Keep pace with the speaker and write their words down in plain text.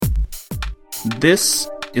This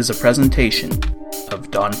is a presentation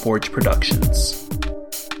of Dawnforge Productions.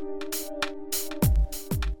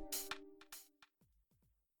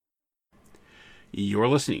 You're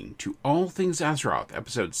listening to All Things Azeroth,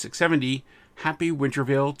 episode 670, Happy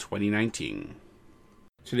Wintervale 2019.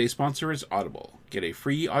 Today's sponsor is Audible. Get a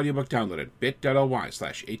free audiobook download at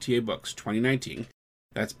bit.ly/ATABooks2019.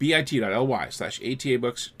 That's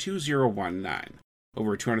bit.ly/ATABooks2019.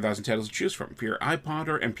 Over 200,000 titles to choose from for your iPod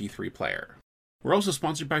or MP3 player. We're also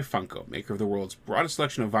sponsored by Funko, maker of the world's broadest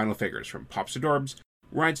selection of vinyl figures, from pops to dorbs,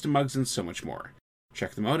 rides to mugs, and so much more.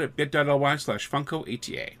 Check them out at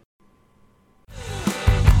bit.ly/FunkoATA.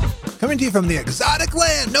 Coming to you from the exotic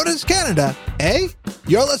land known as Canada, eh?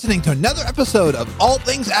 You're listening to another episode of All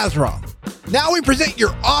Things Azeroth. Now we present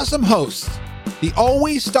your awesome hosts, the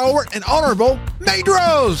always stalwart and honorable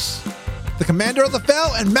Maedros, the commander of the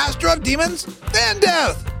Fel and master of demons,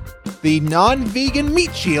 Vandeth, the non-vegan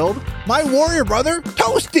meat shield, my warrior brother,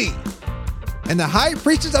 Toasty, and the high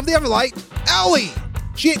priestess of the Everlight, Allie.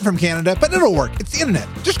 She ain't from Canada, but it'll work. It's the internet.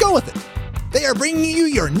 Just go with it. They are bringing you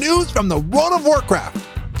your news from the world of Warcraft.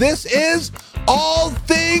 This is All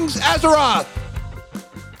Things Azeroth.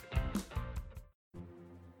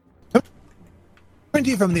 Coming to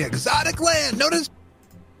you from the exotic land known as...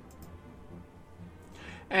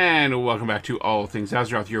 And welcome back to All Things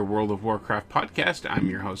Azeroth, your World of Warcraft podcast. I'm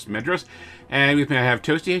your host, Maedros. And with me I have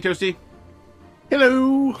Toasty. Hey, Toasty.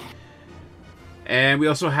 Hello. And we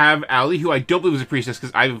also have Allie, who I don't believe is a priestess,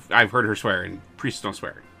 because I've heard her swear, and priests don't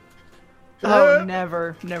swear. Oh,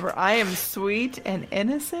 never. I am sweet and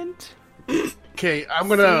innocent. Okay, I'm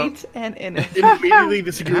gonna Sweet and innocent. immediately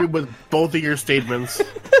disagree with both of your statements.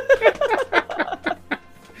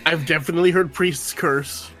 I've definitely heard priests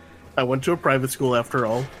curse. I went to a private school after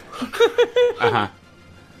all. Uh-huh.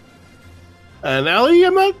 And Allie,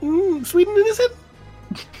 I'm not sweet and innocent.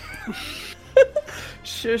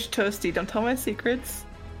 Shush, Toasty, don't tell my secrets.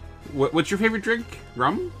 What's your favorite drink?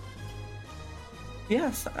 Rum?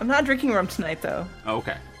 Yes, I'm not drinking rum tonight, though. Oh,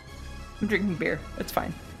 okay. I'm drinking beer. It's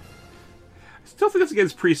fine. I still think that's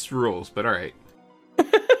against priests' rules, but alright.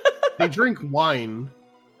 They drink wine.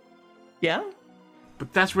 Yeah?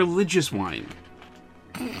 But that's religious wine.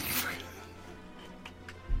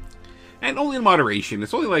 And only in moderation.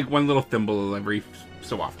 It's only like one little thimble every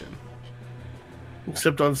so often.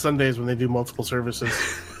 Except on Sundays when they do multiple services.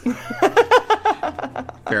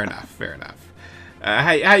 Fair enough.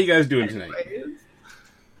 How you guys doing tonight?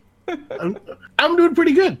 I'm doing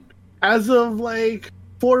pretty good. As of like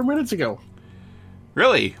 4 minutes ago.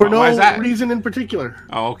 Really? For Why is no that? reason in particular.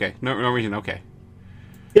 Oh, okay. No reason. Okay.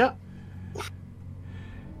 Yeah.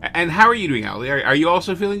 And how are you doing, Allie? Are you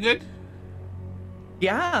also feeling good?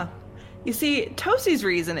 Yeah. You see, Toasty's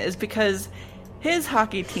reason is because his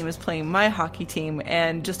hockey team is playing my hockey team,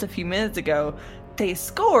 and just a few minutes ago, they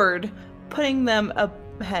scored, putting them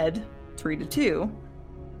ahead 3-2.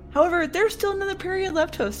 However, there's still another period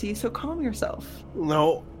left, Toasty, so calm yourself.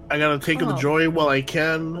 No, I gotta take the joy while I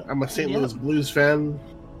can. I'm a St. Louis Blues fan.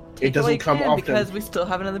 It doesn't come often. Because we still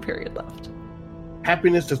have another period left.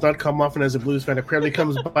 Happiness does not come often as a Blues fan. It apparently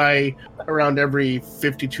comes by around every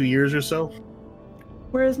 52 years or so.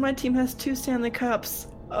 Whereas my team has 2 Stanley Cups.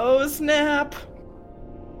 Oh, snap.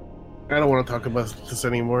 I don't want to talk about this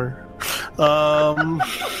anymore.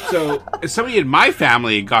 So, somebody in my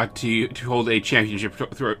family got to hold a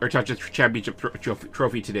championship, or touch a championship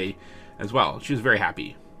trophy today as well. She was very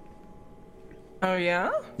happy. Oh,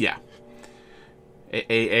 yeah? Yeah.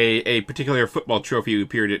 A particular football trophy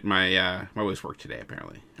appeared at my wife's work today,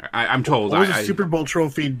 apparently. I'm told. What was a Super Bowl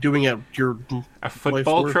trophy doing at your a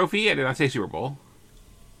football trophy? I did not say Super Bowl.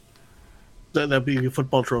 That'd be a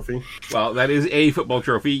football trophy. Well, that is a football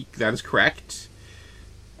trophy. That is correct.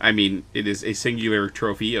 I mean, it is a singular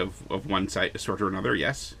trophy of one sort or another,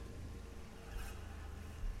 yes.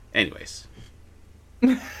 Anyways.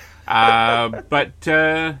 How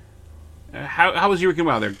was your weekend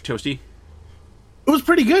while there, Toasty? It was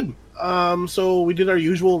pretty good. So we did our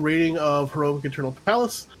usual rating of Heroic Eternal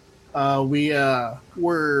Palace. We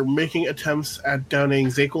were making attempts at downing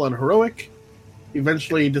Xakel on Heroic,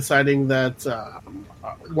 eventually deciding that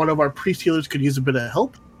one of our priest healers could use a bit of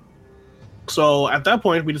help. So at that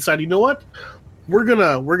point, we decided, you know what, we're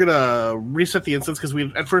gonna reset the instance, because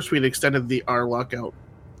at first we'd extended our lockout.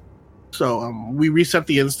 So we reset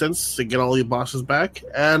the instance to get all the bosses back,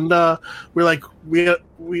 and we're like, we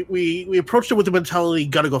approached it with the mentality,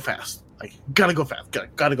 gotta go fast,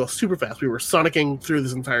 gotta go super fast. We were sonicking through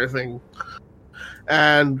this entire thing,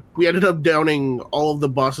 and we ended up downing all of the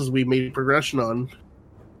bosses we made progression on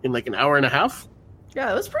in like an hour and a half.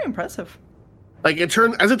 Yeah, it was pretty impressive. Like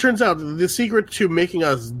as it turns out, the secret to making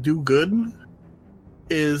us do good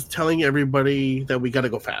is telling everybody that we got to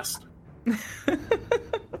go fast.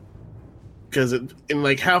 Because in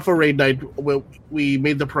like half a raid night, we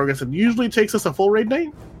made the progress. It usually takes us a full raid night,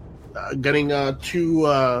 getting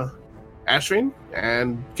to Ashrain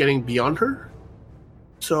and getting beyond her.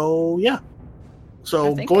 So yeah.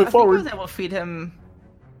 So going forward, I think I will feed him.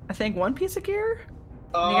 I think one piece of gear.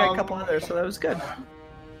 And he got a couple others, so that was good.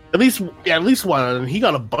 At least one, and he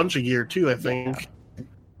got a bunch of gear too, I think. Yeah.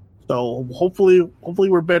 So hopefully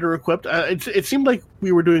we're better equipped. It seemed like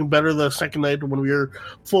we were doing better the second night when we were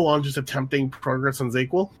full on just attempting progress on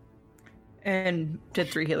ZyQuil. And did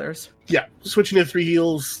 3 healers. Yeah, switching to 3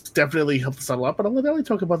 heals definitely helped us a lot. But I'll let Ellie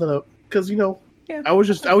talk about that because yeah. I was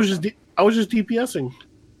just DPSing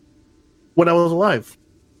when I was alive,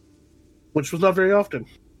 which was not very often.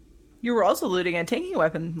 You were also looting and taking a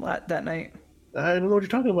weapon that night. I don't know what you're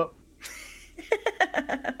talking about.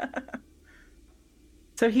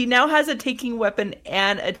 So he now has a taking weapon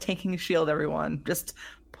and a taking shield, everyone. Just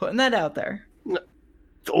putting that out there. No,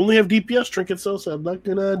 only have DPS trinkets, though, so I'm not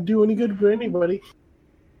going to do any good for anybody.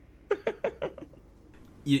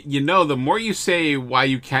 The more you say why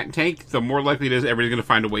you can't tank, the more likely it is everybody's going to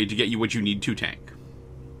find a way to get you what you need to tank.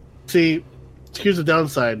 See, here's the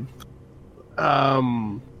downside.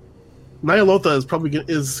 Nyalotha is probably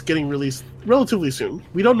getting released relatively soon.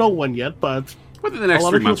 We don't know when yet, but within the next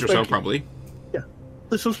 3 months or so, probably. Yeah,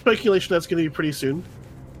 there's some speculation that's going to be pretty soon.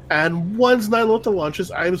 And once Nyalotha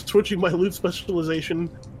launches, I'm switching my loot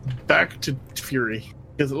specialization back to Fury.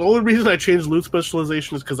 Because the only reason I changed loot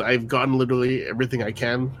specialization is because I've gotten literally everything I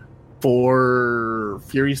can for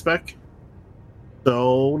Fury spec.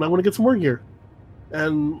 So I want to get some more gear.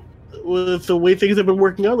 And with the way things have been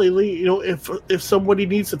working out lately, if somebody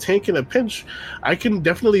needs a tank in a pinch, I can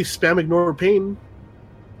definitely spam ignore pain.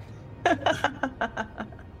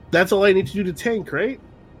 That's all I need to do to tank, right?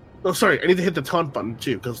 Oh, sorry, I need to hit the taunt button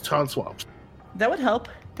too, because taunt swaps. That would help.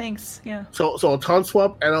 Thanks, yeah. So I'll taunt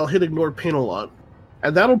swap and I'll hit ignore pain a lot.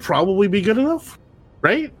 And that'll probably be good enough,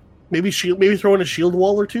 right? Maybe throw in a shield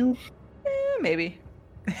wall or two? Maybe.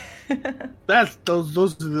 Those are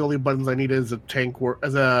the only buttons I need as a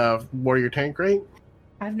warrior tank, right?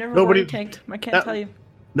 I've never warrior tanked. I can't tell you.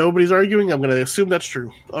 Nobody's arguing. I'm going to assume that's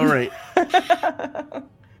true. All right.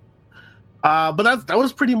 But that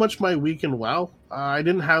was pretty much my week in WoW. I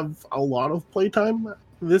didn't have a lot of playtime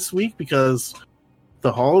this week because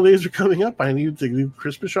the holidays are coming up. I need to do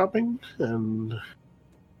Christmas shopping, and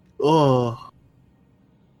my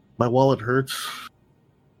wallet hurts.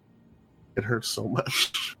 It hurts so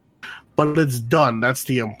much. But it's done. That's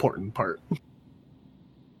the important part.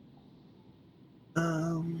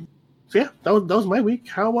 So yeah, that was my week.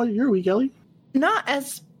 How about your week, Ellie? Not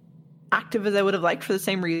as active as I would have liked for the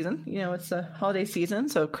same reason. It's the holiday season,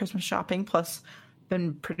 so Christmas shopping, plus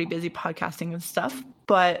been pretty busy podcasting and stuff.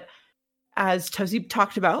 But as Tosi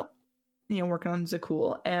talked about, working on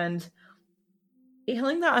ZyQuil, and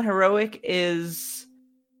healing that on Heroic is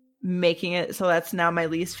making it so that's now my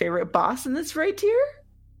least favorite boss in this raid tier.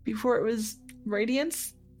 Before it was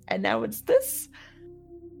Radiance, and now it's this.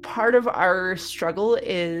 Part of our struggle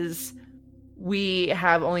is we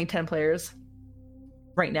have only 10 players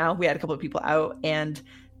right now. We had a couple of people out, and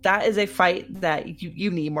that is a fight that you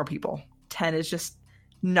need more people. 10 is just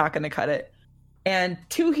not going to cut it. And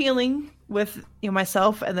 2 healing with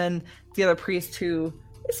myself, and then the other priest who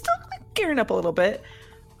is still gearing up a little bit.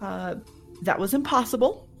 That was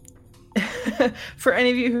impossible. For any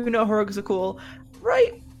of you who know Heroic ZyQuil,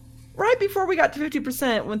 right before we got to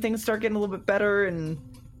 50%, when things start getting a little bit better and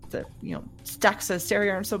the stacks of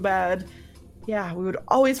Asteri aren't so bad, yeah, we would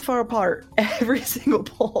always fall apart every single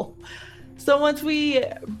pull. So once we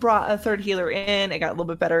brought a 3rd healer in, it got a little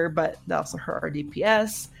bit better, but that also hurt our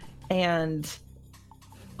DPS. And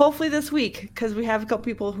hopefully this week, because we have a couple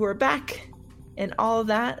people who are back and all of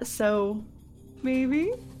that, so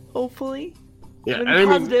maybe, hopefully,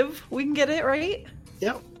 positive, we can get it right.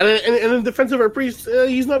 Yeah, and in defense of our priest,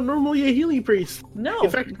 he's not normally a healing priest. No, in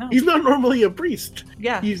fact, he's not normally a priest.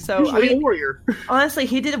 Yeah, he's usually a warrior. Honestly,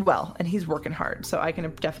 he did well, and he's working hard, so I can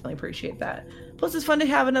definitely appreciate that. Plus, it's fun to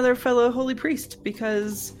have another fellow holy priest,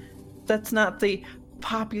 because that's not the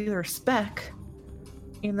popular spec.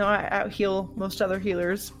 Even though I out-heal most other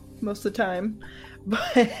healers most of the time.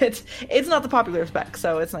 But it's not the popular spec,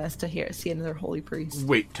 so it's nice to see another holy priest.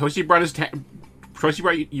 Wait, Tosi brought his Tosi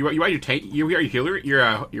brought you are your tank? You are your healer?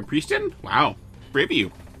 Your priest in? Wow, brave of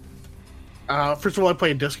you. First of all, I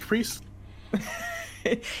play a disc priest.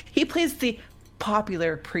 He plays the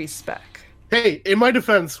popular priest spec. Hey, in my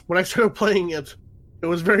defense, when I started playing it, it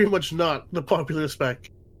was very much not the popular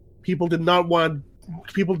spec. People did not want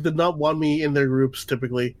me in their groups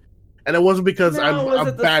typically, And it wasn't because No, I'm was a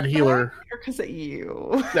it the bad spell healer. or because of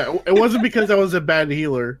you? No, it wasn't because I was a bad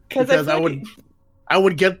healer. 'Cause Because I I feel would, I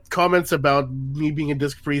would get comments about me being a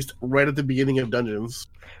disc priest right at the beginning of dungeons.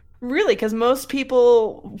 Really, because most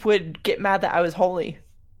people would get mad that I was holy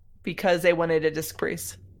because they wanted a disc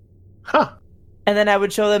priest. Huh. And then I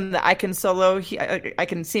would show them that I can I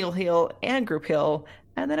can single heal and group heal,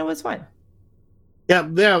 and then it was fine. Yeah.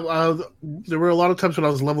 There were a lot of times when I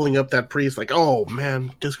was leveling up that priest, like, oh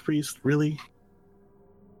man, disc priest, really?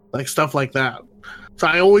 Like stuff like that. So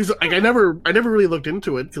I always, like, I never really looked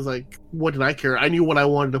into it because, like, what did I care? I knew what I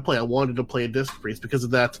wanted to play. I wanted to play a disc priest because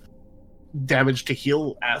of that damage to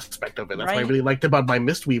heal aspect of it. That's what I Right. really liked about my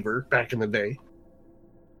Mistweaver back in the day.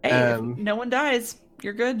 Hey, if And- no one dies,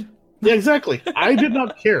 you're good. Yeah, exactly. I did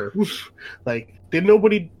not care. Like, did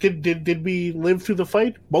we live through the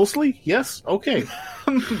fight? Mostly? Yes. Okay.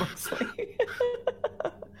 Mostly.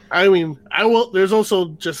 I mean, there's also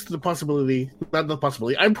just the possibility, not the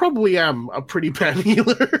possibility, I probably am a pretty bad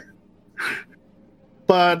healer.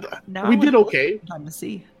 But Now we I did would- okay. Time to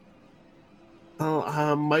see.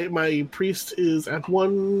 My priest is at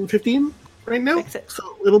 115 right now. Fix it.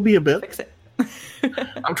 So it'll be a bit. Fix it.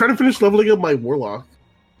 I'm trying to finish leveling up my warlock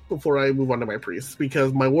before I move on to my priest,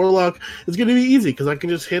 because my warlock is going to be easy because I can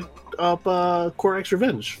just hit up Korax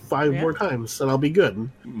Revenge 5 Yeah. more times and I'll be good.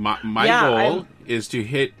 My Yeah, goal is to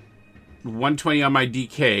hit 120 on my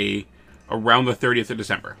DK around the 30th of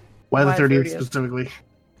December. Why the Why 30th 30th? specifically?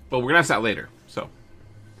 But we're going to ask that later, so.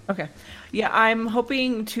 Okay. Yeah, I'm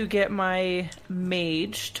hoping to get my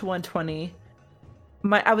mage to 120.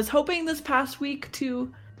 I was hoping this past week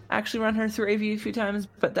to actually run her through AV a few times,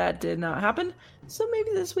 but that did not happen. So maybe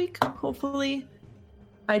this week, hopefully.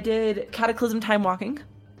 I did Cataclysm time walking,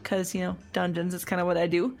 because, dungeons is kind of what I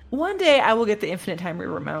do. One day I will get the Infinite Time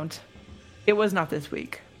Reaver mount. It was not this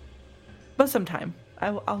week, but sometime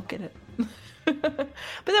I'll get it. But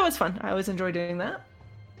that was fun. I always enjoy doing that.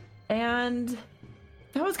 And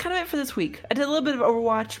that was kind of it for this week. I did a little bit of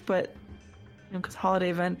Overwatch, but because holiday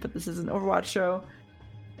event, but this is an Overwatch show.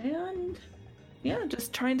 And yeah,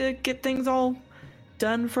 just trying to get things all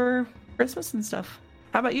done for Christmas and stuff.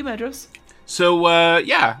 How about you, Medros? So,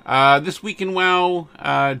 this week in WoW,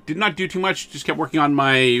 did not do too much. Just kept working on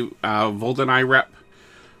my Voldenai rep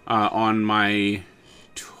on my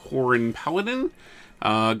Tauren Paladin.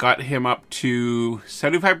 Got him up to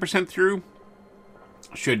 75% through.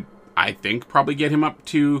 Should, I think, probably get him up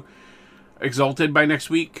to Exalted by next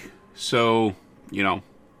week. So,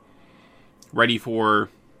 ready for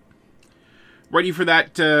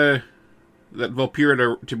that that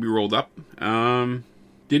Valkyria to be rolled up.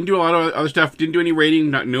 Didn't do a lot of other stuff. Didn't do any raiding.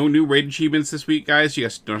 No new raid achievements this week, guys. You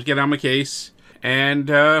guys don't get on my case. And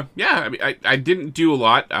I didn't do a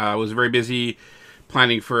lot. I was very busy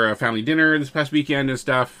planning for a family dinner this past weekend and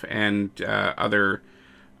stuff, and other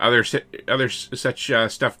such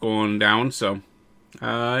stuff going down. So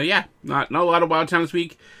not a lot of wild time this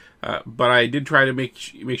week. But I did try to make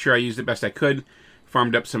sure I used it best I could.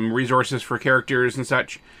 Farmed up some resources for characters and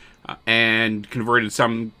such, and converted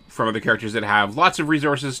some from other characters that have lots of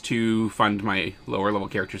resources to fund my lower level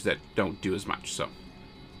characters that don't do as much. So,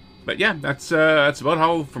 but yeah, that's about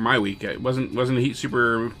all for my week. It wasn't a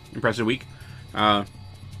super impressive week. I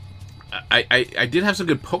did have some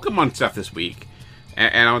good Pokemon stuff this week,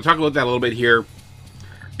 and I want to talk about that a little bit here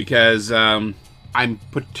because I'm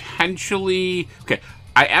potentially okay.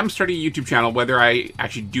 I am starting a YouTube channel. Whether I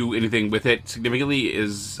actually do anything with it significantly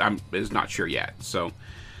is not sure yet. So,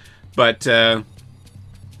 but that'll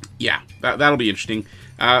be interesting.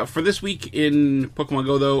 For this week in Pokemon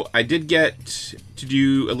Go, though, I did get to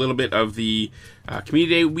do a little bit of the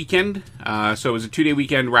Community Day weekend. So it was a 2-day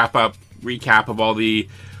weekend wrap up recap of all the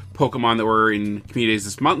Pokemon that were in Community Days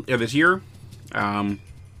this year.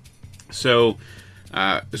 So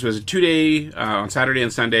this was a 2-day on Saturday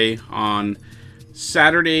and Sunday. On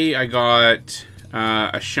Saturday, I got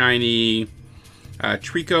a shiny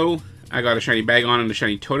Trico. I got a shiny Bagon and a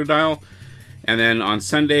shiny Totodile. And then on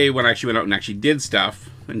Sunday, when I actually went out and actually did stuff,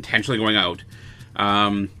 intentionally going out,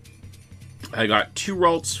 I got 2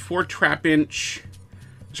 Ralts, 3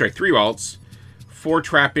 Ralts, 4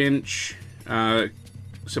 Trapinch,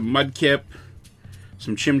 some Mudkip,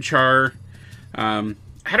 some Chimchar. I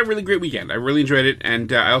had a really great weekend. I really enjoyed it.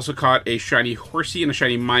 And I also caught a shiny Horsey and a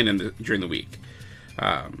shiny Minun during the week.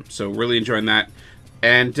 So really enjoying that.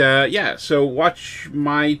 And so watch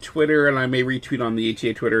my Twitter, and I may retweet on the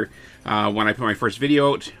ATA Twitter when I put my first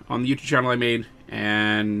video out on the YouTube channel I made.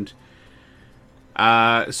 And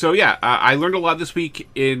I learned a lot this week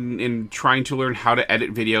in trying to learn how to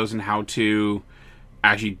edit videos and how to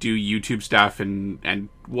actually do YouTube stuff and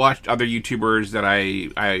watch other YouTubers that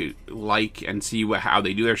I like and see how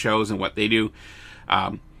they do their shows and what they do.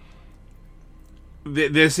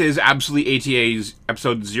 This is absolutely ATA's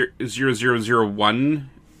episode 0001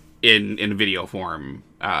 in video form,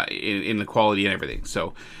 in the quality and everything.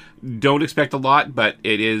 So don't expect a lot, but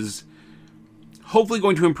it is hopefully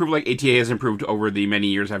going to improve like ATA has improved over the many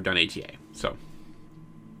years I've done ATA. So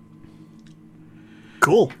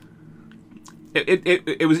cool.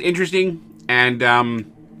 It was interesting, and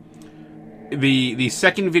the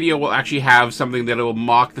second video will actually have something that will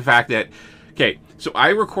mock the fact that, okay, so I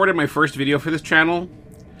recorded my first video for this channel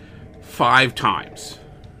 5 times.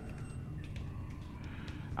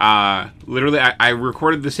 Literally, I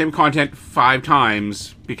recorded the same content 5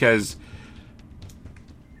 times because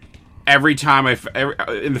every time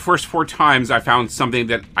in the first 4 times I found something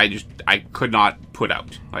that I could not put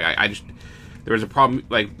out. Like there was a problem.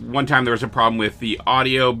 Like one time there was a problem with the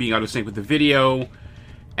audio being out of sync with the video,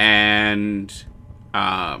 and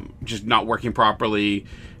just not working properly.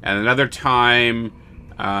 And another time,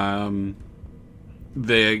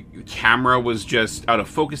 the camera was just out of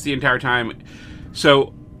focus the entire time.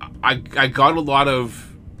 So I got a lot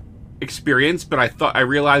of experience, but I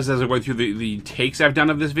realized as I went through the takes I've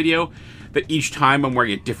done of this video that each time I'm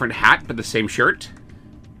wearing a different hat but the same shirt.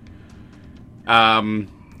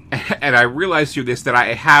 And I realized through this that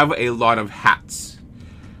I have a lot of hats.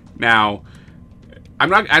 Now, I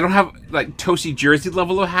don't have like Toasty Jersey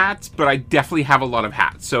level of hats, but I definitely have a lot of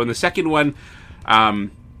hats. So in the second one,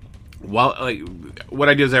 what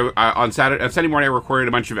I did is on Sunday morning I recorded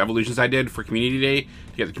a bunch of evolutions I did for Community Day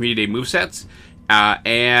to get the Community Day movesets.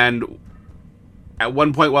 And at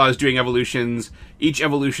one point while I was doing evolutions, each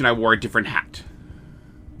evolution I wore a different hat.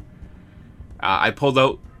 I pulled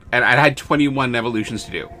out, and I had 21 evolutions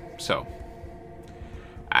to do. So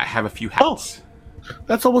I have a few hats. Oh,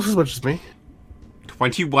 that's almost as much as me.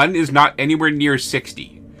 21 is not anywhere near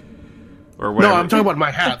 60. Or whatever. No, I'm talking about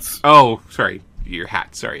my hats. Oh, sorry. Your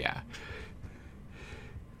hat. Sorry, yeah.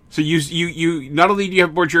 So you not only do you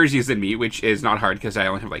have more jerseys than me, which is not hard because I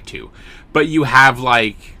only have like 2, but you have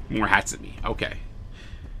like more hats than me. Okay.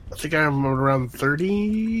 I think I'm around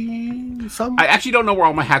 30 something. I actually don't know where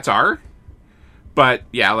all my hats are. But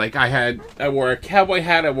yeah, like I wore a cowboy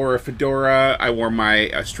hat, I wore a fedora, I wore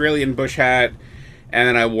my Australian bush hat, and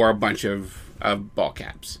then I wore a bunch of ball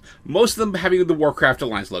caps. Most of them having the Warcraft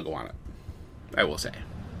Alliance logo on it, I will say.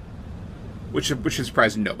 Which has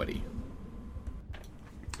surprised nobody.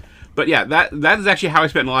 But yeah, that is actually how I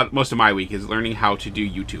spent most of my week, is learning how to do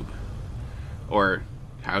YouTube. Or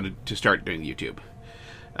how to start doing YouTube.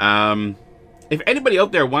 If anybody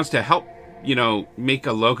out there wants to help, make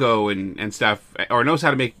a logo and stuff, or knows how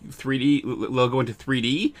to make 3D logo into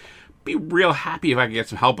 3D, be real happy if I could get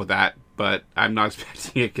some help with that, but I'm not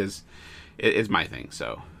expecting it because it is my thing,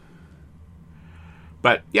 so.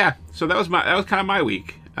 But yeah, so that was kind of my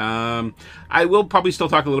week. I will probably still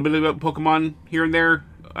talk a little bit about Pokemon here and there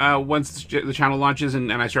once the channel launches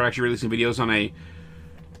and I start actually releasing videos on a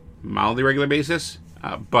mildly regular basis,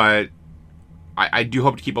 but I do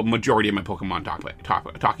hope to keep a majority of my Pokemon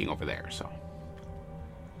talking over there. So,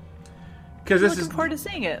 because looking forward to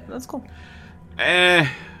seeing it. That's cool. I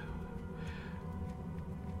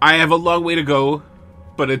have a long way to go,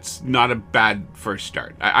 but it's not a bad first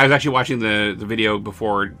start. I was actually watching the video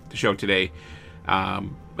before the show today. It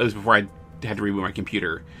was before I had to reboot my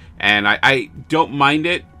computer, and I don't mind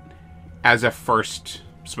it as a first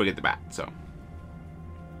swing at the bat. So,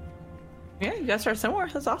 yeah, you gotta start somewhere.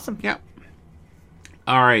 That's awesome. Yeah.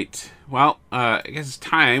 All right. Well, I guess it's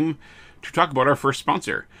time to talk about our first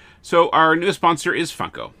sponsor. So our newest sponsor is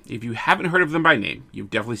Funko. If you haven't heard of them by name, you've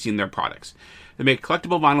definitely seen their products. They make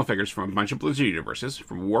collectible vinyl figures from a bunch of Blizzard universes,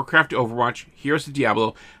 from Warcraft to Overwatch, Heroes to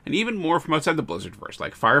Diablo, and even more from outside the Blizzardverse,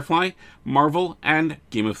 like Firefly, Marvel, and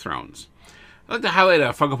Game of Thrones. I like to highlight a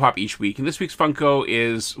Funko Pop each week, and this week's Funko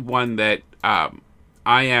is one that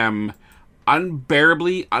I am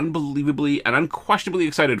unbearably, unbelievably, and unquestionably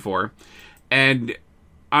excited for, and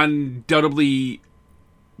undoubtedly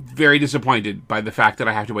very disappointed by the fact that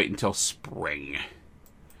I have to wait until spring.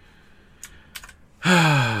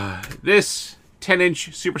 This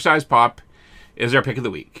 10-inch supersized pop is our pick of the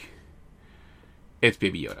week. It's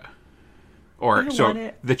Baby Yoda. Or,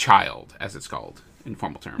 so, the child, as it's called in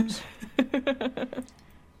formal terms.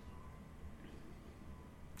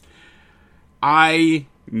 I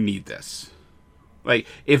need this. Like,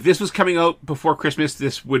 if this was coming out before Christmas,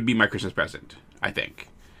 this would be my Christmas present, I think.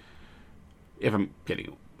 If I'm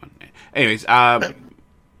getting... Anyways,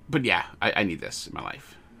 but yeah, I need this in my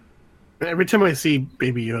life. Every time I see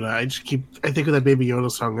Baby Yoda, I think of that Baby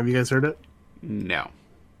Yoda song. Have you guys heard it? No.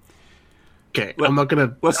 Okay, I'm not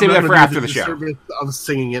gonna. Let's save that for after the show. I'm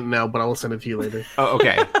singing it now, but I will send it to you later. Oh,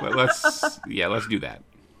 okay. let's do that.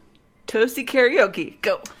 Toasty karaoke,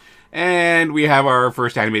 go. And we have our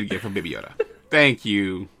first animated GIF from Baby Yoda. Thank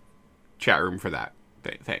you, chat room, for that.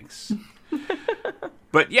 Thanks.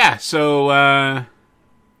 But yeah, so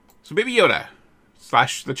Baby Yoda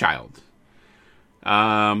 / the child.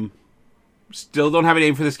 Still don't have a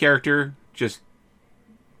name for this character. Just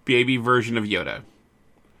baby version of Yoda.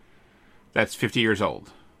 That's 50 years old,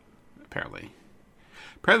 apparently.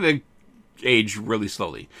 Apparently they age really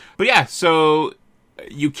slowly. But yeah, so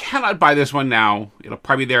you cannot buy this one now. It'll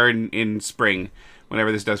probably be there in spring,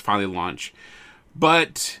 whenever this does finally launch.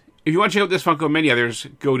 But if you want to check out this Funko and many others,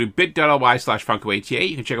 go to bit.ly/FunkoATA.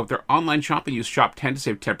 You can check out their online shop and use Shop10 to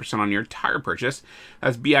save 10% on your entire purchase.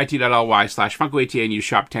 That's bit.ly/FunkoATA and use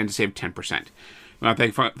Shop10 to save 10%. I want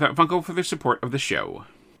to thank Funko for their support of the show.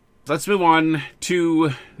 Let's move on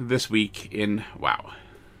to this week in WoW.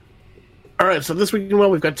 All right, so this week in WoW,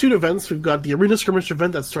 we've got 2 events. We've got the Arena Skirmish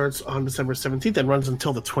event that starts on December 17th and runs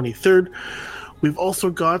until the 23rd. We've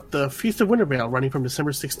also got the Feast of Wintervale running from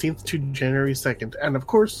December 16th to January 2nd. And of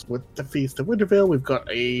course, with the Feast of Wintervale, we've got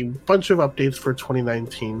a bunch of updates for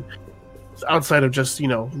 2019 outside of just,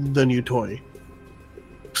 the new toy.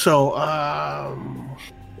 So,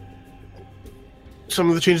 some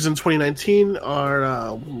of the changes in 2019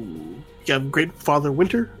 are you have Great Father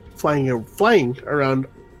Winter flying around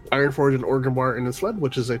Ironforge and Orgrimmar in a sled,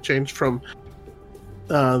 which is a change from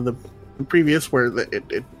the previous where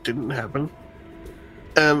it didn't happen.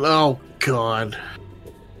 And oh god,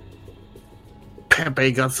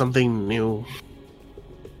 Pepe got something new.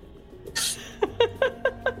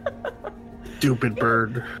 Stupid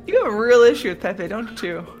bird. You have a real issue with Pepe, don't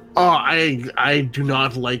you? Oh, I do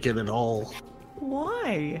not like it at all.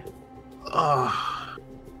 Why?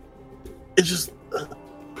 It's just.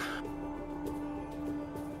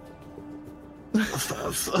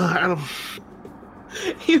 I don't.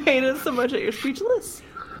 You hate it so much that you're speechless.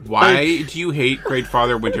 Why do you hate Great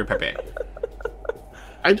Father Winter Pepe?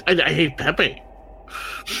 I hate Pepe.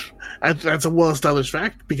 That's a well-established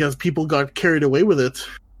fact because people got carried away with it,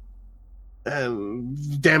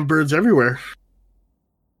 and damn birds everywhere.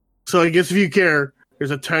 So I guess if you care, there's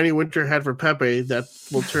a tiny winter hat for Pepe that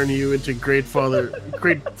will turn you into Great Father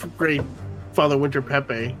Winter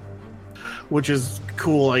Pepe, which is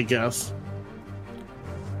cool, I guess.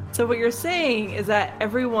 So what you're saying is that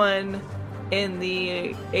everyone in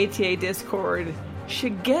the ATA Discord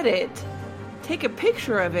should get it, take a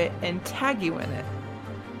picture of it, and tag you in it.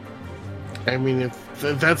 I mean, if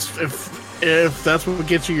that's what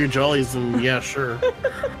gets you your jollies, then yeah, sure.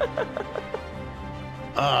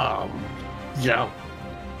 Yeah.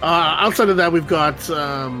 Outside of that, we've got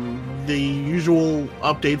the usual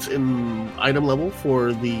updates in item level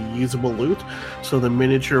for the usable loot. So the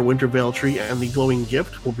miniature Wintervale tree and the glowing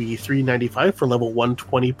gift will be $3.95 for level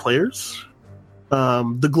 120 players.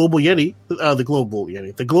 The Global Yeti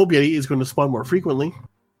is going to spawn more frequently.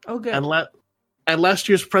 Oh, good. And last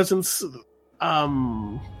year's presents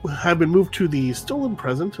have been moved to the stolen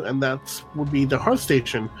present, and that would be the Hearth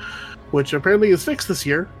Station, which apparently is fixed this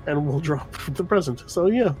year and will drop the present. So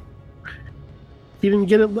yeah, if you didn't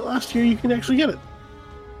get it last year, you can actually get it.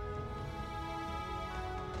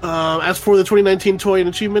 As for the 2019 toy and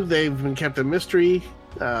achievement, they've been kept a mystery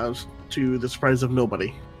to the surprise of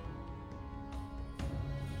nobody.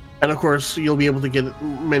 And of course, you'll be able to get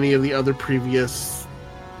many of the other previous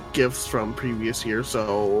gifts from previous years.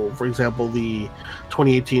 So, for example, the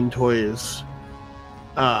 2018 toys.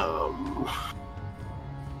 There's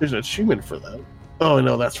an achievement for that. Oh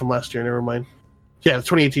no, that's from last year. Never mind. Yeah, the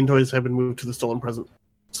 2018 toys have been moved to the stolen present.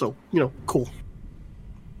 So, cool.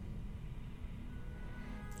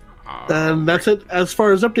 And that's it as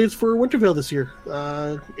far as updates for Wintervale this year.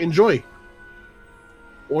 Enjoy.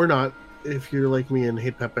 Or not, if you're like me and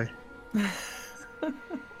hate Pepe.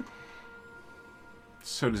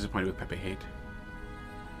 So disappointed with Pepe hate.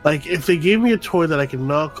 Like, if they gave me a toy that I can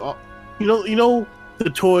knock off... You know the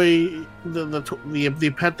toy...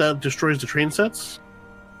 The pet that destroys the train sets?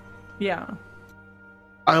 Yeah.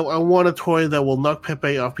 I want a toy that will knock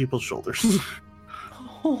Pepe off people's shoulders.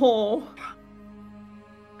 Oh.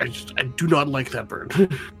 I do not like that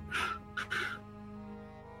bird.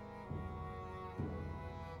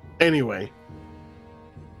 Anyway,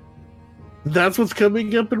 that's what's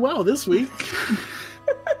coming up in WoW this week.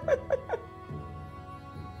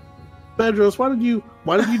 Bedros, why did you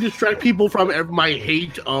distract people from my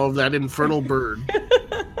hate of that infernal bird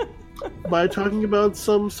by talking about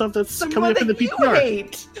some stuff that's coming up in the PTR?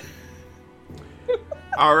 Hate.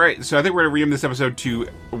 All right, so I think we're gonna rename this episode to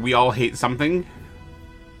 "We All Hate Something,"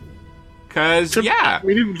 Because, yeah.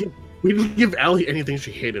 We didn't give Allie anything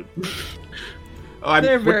she hated.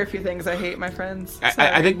 There are very few things I hate, my friends.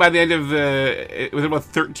 I think by the end of within about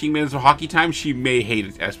 13 minutes of hockey time, she may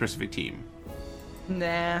hate a specific team.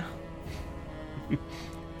 Nah.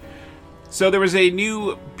 So there was a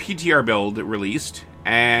new PTR build released,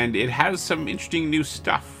 and it has some interesting new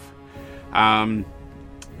stuff.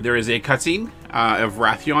 There is a cutscene of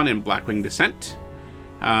Wrathion in Blackwing Descent.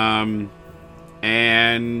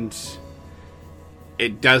 And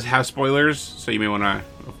it does have spoilers, so you may want to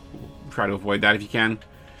try to avoid that if you can.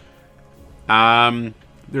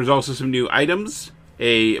 There's also some new items.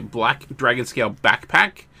 A Black Dragon Scale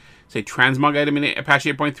backpack. It's a transmog item in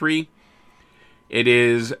Apache 8.3. It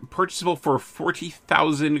is purchasable for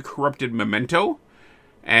 40,000 corrupted memento.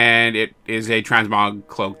 And it is a transmog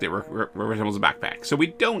cloak that resembles a backpack. So we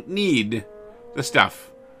don't need the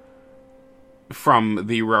stuff from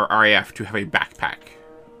the RAF to have a backpack.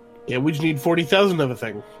 Yeah, we just need 40,000 of a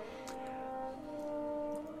thing.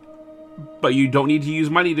 But you don't need to use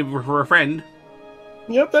money for a friend.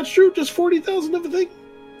 Yep, that's true. Just 40,000 of a thing.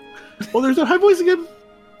 Oh, there's that high voice again.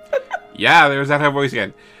 Yeah, there's that high voice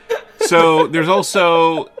again. So there's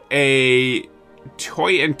also a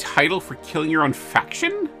toy and title for killing your own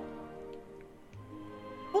faction.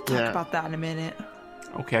 We'll talk about that in a minute.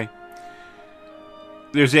 Okay.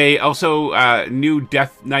 There's also new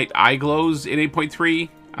Death Knight eye glows in 8.3.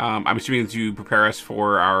 I'm assuming to prepare us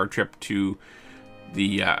for our trip to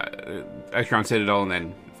the Acheron Citadel, and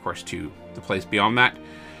then, of course, to the place beyond that.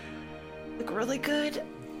 Look really good.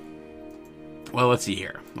 Well, let's see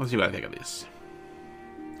here. Let's see what I think of this.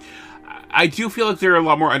 I do feel like they're a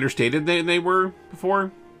lot more understated than they were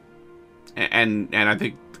before. And I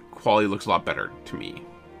think the quality looks a lot better to me.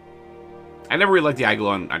 I never really liked the eye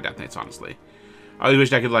glow on Death Knights, honestly. I always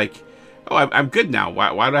wished I could, like, oh, I'm good now.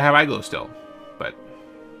 Why do I have eye glow still? But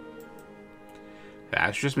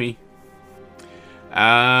that's just me.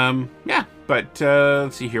 Yeah, but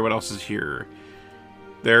let's see here. What else is here?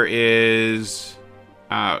 There is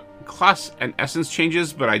class and essence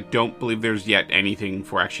changes, but I don't believe there's yet anything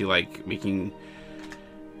for actually, like, making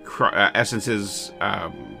essences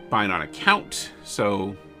bind on account.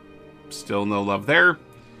 So still no love there.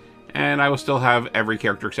 And I will still have every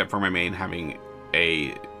character except for my main having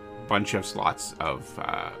a bunch of slots of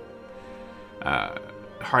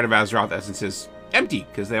Heart of Azeroth essences empty,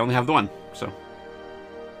 because they only have the one. So,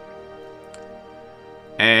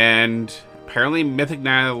 and apparently Mythic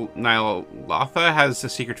Ny'alotha has a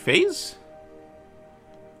secret phase?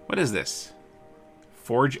 What is this?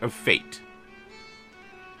 Forge of Fate.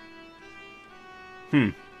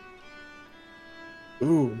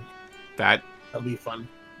 Ooh. That'll be fun.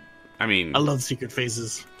 I mean, I love secret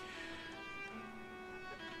phases.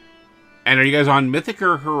 And are you guys on Mythic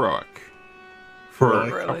or Heroic?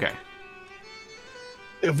 Heroic. Okay.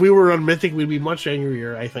 If we were on Mythic, we'd be much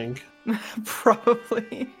angrier, I think.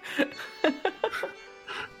 Probably.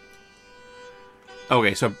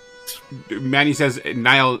 Okay, so Manny says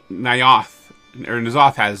N'Zoth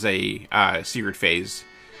has a secret phase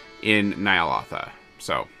in Ny'alotha.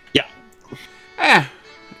 So yeah,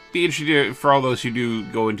 be interesting for all those who do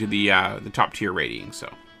go into the top tier rating.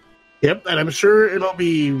 So yep, and I'm sure it'll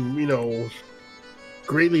be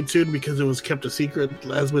greatly tuned because it was kept a secret,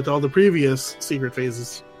 as with all the previous secret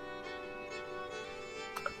phases.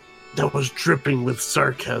 That was dripping with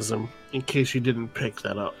sarcasm, in case you didn't pick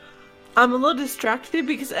that up. I'm a little distracted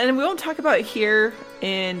because, and we won't talk about it here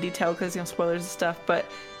in detail because, spoilers and stuff, but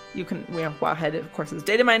you can, Wowhead, of course, has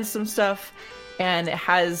data mined some stuff, and it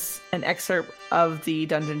has an excerpt of the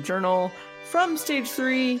dungeon journal from Stage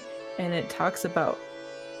 3, and it talks about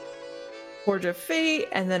Forge of Fate,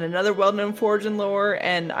 and then another well-known forge in lore,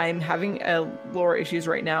 and I'm having lore issues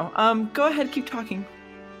right now. Go ahead, keep talking.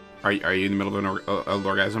 Are you in the middle of an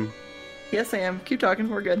orgasm? Yes, I am. Keep talking.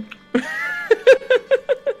 We're good.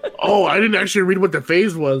 Oh, I didn't actually read what the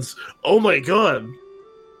phase was. Oh my god.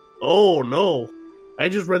 Oh no. I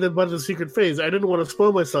just read about the secret phase. I didn't want to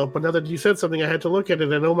spoil myself, but now that you said something, I had to look at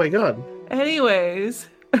it, and oh my god. Anyways.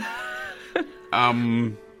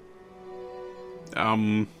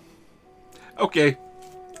 Okay.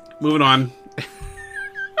 Moving on.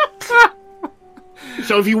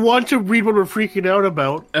 So if you want to read what we're freaking out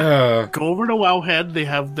about, go over to Wowhead. They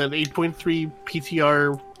have that 8.3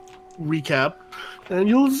 PTR recap, and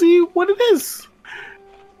you'll see what it is.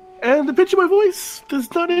 And the pitch of my voice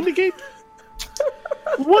does not indicate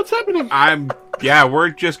what's happening. We're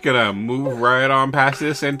just gonna move right on past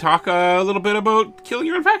this and talk a little bit about killing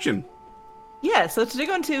your own faction. Yeah, so to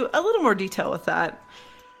go into a little more detail with that,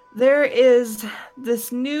 there is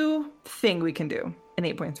this new thing we can do in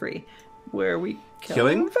 8.3 where we kill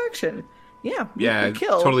our own faction. Yeah. Yeah, we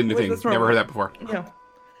kill. totally new with thing. this Never robot. heard that before. Yeah.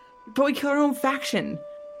 But we kill our own faction.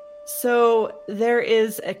 So there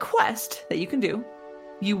is a quest that you can do.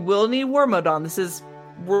 You will need war mode on. This is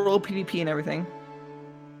world PvP and everything.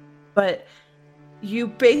 But you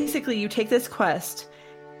take this quest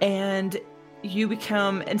and you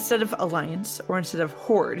become, instead of Alliance or instead of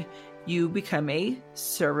Horde, you become a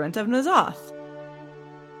servant of N'Zoth.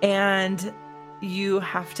 And you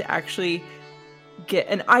have to actually get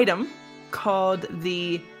an item called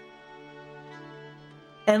the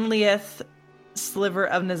Enliath Sliver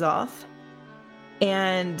of N'Zoth.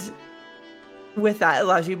 And with that, it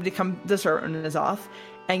allows you to become the servant of N'Zoth.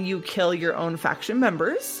 And you kill your own faction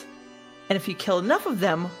members. And if you kill enough of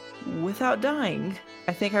them without dying,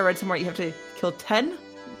 I think I read somewhere you have to kill 10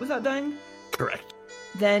 without dying. Correct.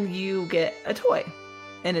 Then you get a toy.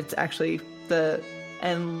 And it's actually the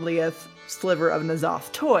Enliath Sliver of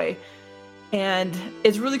N'Zoth toy. And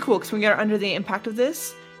it's really cool because when you're under the impact of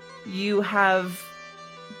this, you have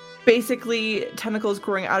basically tentacles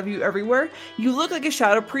growing out of you everywhere. You look like a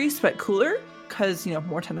Shadow Priest, but cooler because,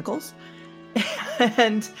 more tentacles.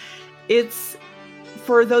 And it's,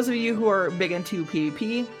 for those of you who are big into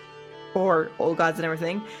PvP or old gods and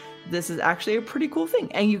everything, this is actually a pretty cool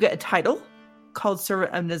thing. And you get a title called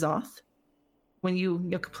Servant of N'Zoth when you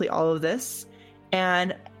complete all of this.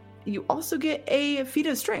 And you also get a feat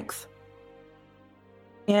of strength.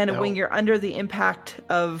 And when you're under the impact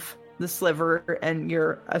of the sliver and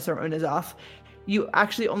you're a servant of N'Zoth, you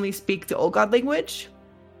actually only speak the old god language.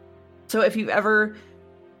 So if you've ever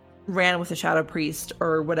ran with a Shadow Priest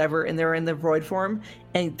or whatever and they're in the void form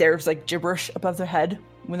and there's like gibberish above their head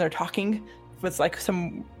when they're talking with like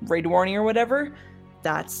some raid warning or whatever,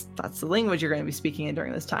 that's the language you're going to be speaking in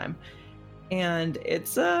during this time. And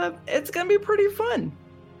it's gonna be pretty fun,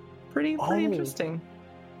 pretty interesting.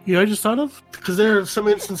 I just thought of, because there are some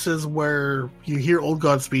instances where you hear old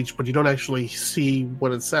god speech, but you don't actually see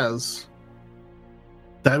what it says.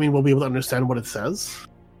 That mean we'll be able to understand what it says?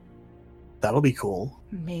 That'll be cool.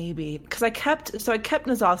 Maybe, because I kept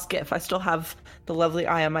N'Zoth's gift. I still have the lovely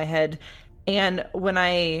eye on my head, and when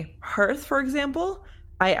I hearth, for example,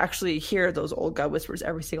 I actually hear those old god whispers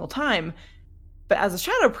every single time. But as a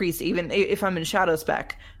Shadow Priest, even if I'm in Shadow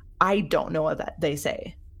Spec, I don't know what that they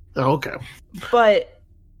say. Oh, okay. But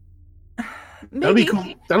maybe, that'll be cool.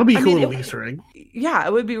 That'll be cool little Easter egg. Yeah,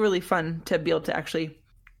 it would be really fun to be able to actually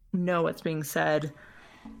know what's being said.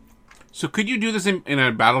 So could you do this in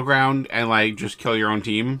a battleground and just kill your own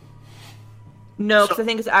team? No, because I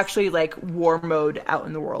think it's actually war mode out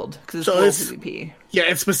in the world because it's world PvP. Yeah,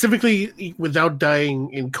 it's specifically without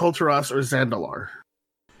dying in Kulturas or Zandalar.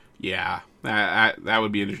 Yeah, that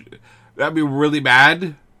would be interesting. That'd be really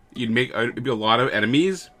bad. It'd be a lot of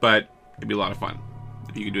enemies, but it'd be a lot of fun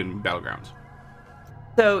if you could do it in battlegrounds.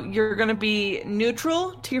 So you're going to be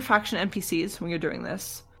neutral to your faction NPCs when you're doing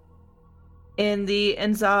this. In the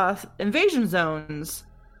N'Zoth invasion zones,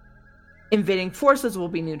 invading forces will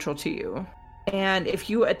be neutral to you. And if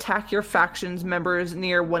you attack your faction's members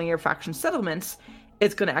near one of your faction settlements,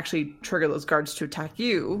 it's going to actually trigger those guards to attack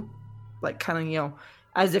you.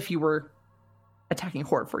 As if you were attacking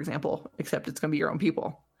Horde, for example, except it's going to be your own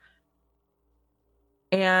people.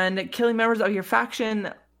 And killing members of your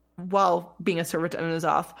faction while being a servant of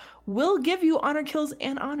N'Zoth will give you honor kills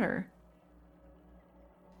and honor.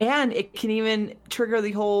 And it can even trigger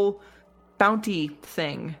the whole bounty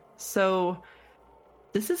thing. So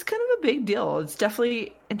this is kind of a big deal. It's definitely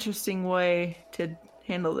an interesting way to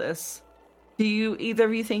handle this. Do either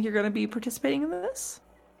of you think you're going to be participating in this?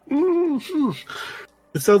 Mm-hmm.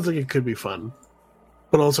 It sounds like it could be fun,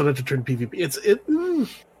 but also not to turn PvP.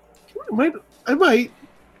 I might.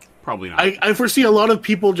 Probably not. I foresee a lot of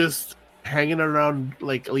people just hanging around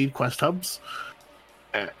elite quest hubs,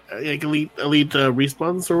 elite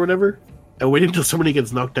respawns or whatever, and waiting until somebody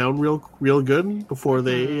gets knocked down real good before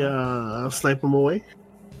they snipe them away.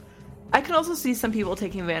 I can also see some people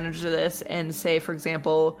taking advantage of this and say, for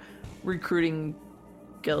example, recruiting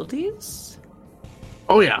guildies.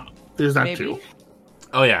 Oh yeah, there's that Maybe. too.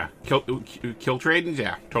 Oh yeah, kill trade.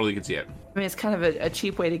 Yeah, totally could see it. I mean, it's kind of a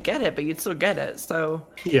cheap way to get it, but you'd still get it. So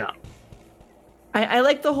yeah, I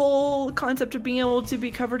like the whole concept of being able to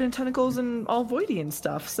be covered in tentacles and all voidy and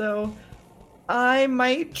stuff. So I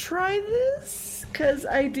might try this because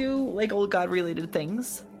I do like old god related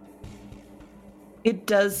things. It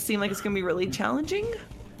does seem like it's going to be really challenging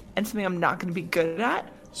and something I'm not going to be good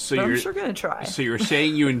at. So but I'm sure going to try. So you're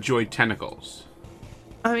saying you enjoy tentacles?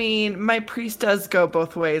 I mean, my priest does go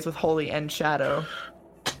both ways with holy and shadow.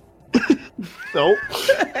 Nope.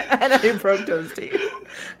 And I broke those teeth.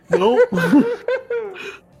 Nope.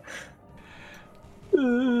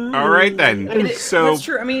 All right then. That's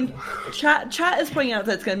true. I mean, chat is pointing out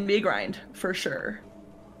that it's going to be a grind for sure.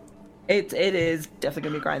 It is definitely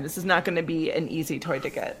going to be a grind. This is not going to be an easy toy to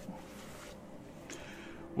get.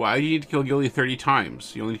 Why do you need to kill Gilly 30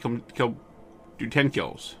 times? You only do 10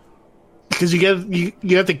 kills. Because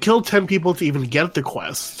you have to kill 10 people to even get the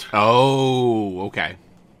quest. Oh, okay.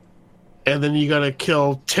 And then you gotta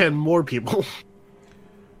kill 10 more people.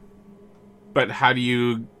 But how do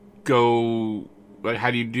you go... Like,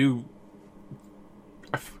 how do you do...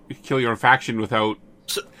 kill your own faction without...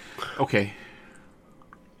 Okay.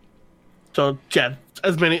 So, chat,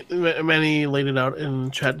 as many laid it out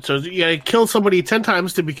in chat. So you gotta kill somebody 10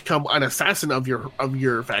 times to become an assassin of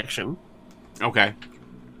your faction. Okay.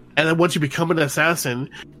 And then once you become an assassin,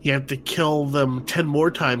 you have to kill them 10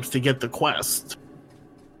 more times to get the quest.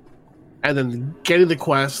 And then getting the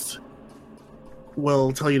quest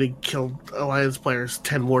will tell you to kill Alliance players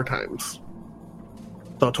 10 more times.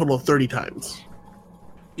 So a total of 30 times.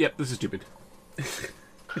 Yep, this is stupid.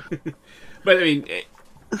 But, I mean,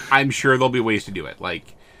 I'm sure there'll be ways to do it.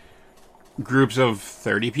 Like, groups of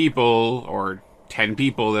 30 people or 10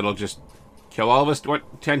 people that'll just kill all of us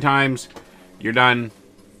 10 times, you're done.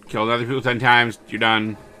 Kill other people 10 times, you're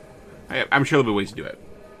done. I'm sure there'll be ways to do it.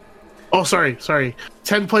 Oh, sorry.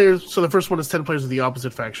 10 players. So the first one is 10 players of the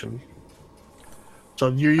opposite faction. So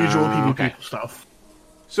your usual PvP stuff.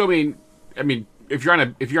 So I mean, if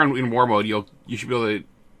you're in war mode, you should be able to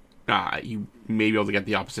you may be able to get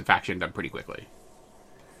the opposite faction done pretty quickly.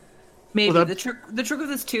 Maybe the trick of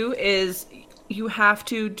this too is you have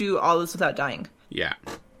to do all this without dying. Yeah.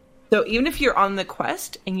 So even if you're on the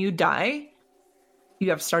quest and you die, you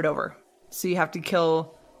have to start over. So you have to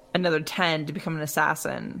kill another 10 to become an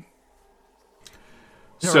assassin.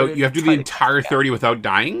 So you have to do the entire 30 without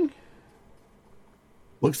dying?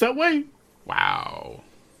 Looks that way. Wow.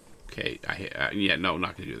 Okay. No,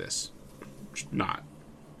 not going to do this. Not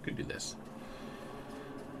going to do this.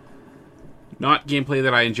 Not gameplay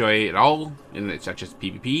that I enjoy at all, and such as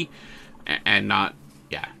PvP, and not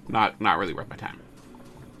really worth my time.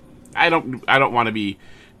 I don't want to be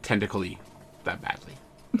tentacly that badly.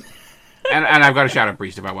 and I've got a Shadow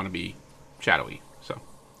Priest if I want to be shadowy. So,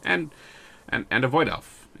 and a Void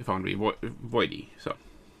Elf if I want to be voidy. So,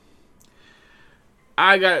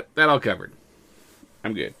 I got that all covered.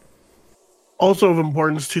 I'm good. Also of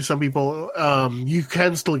importance to some people, you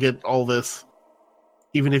can still get all this,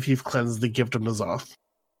 even if you've cleansed the Gift of N'Zoth.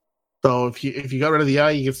 So if you got rid of the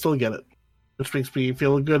eye, you can still get it, which makes me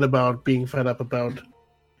feel good about being fed up about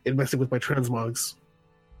it messing with my transmogs.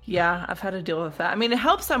 Yeah, I've had to deal with that. I mean, it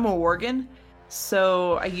helps I'm a Worgen,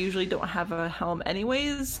 so I usually don't have a helm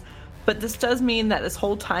anyways. But this does mean that this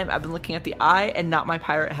whole time I've been looking at the eye and not my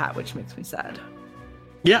pirate hat, which makes me sad.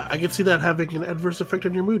 Yeah, I can see that having an adverse effect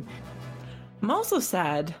on your mood. I'm also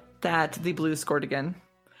sad that the blue scored again.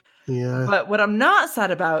 Yeah. But what I'm not sad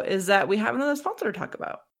about is that we have another sponsor to talk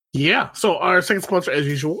about. Yeah, so our second sponsor, as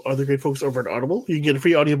usual, are the great folks over at Audible. You can get a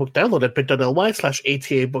free audiobook download at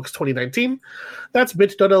bit.ly/ATABooks2019. That's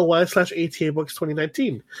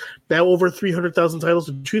bit.ly/ATABooks2019. Now over 300,000 titles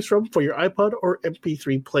to choose from for your iPod or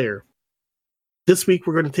MP3 player. This week,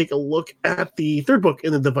 we're going to take a look at the third book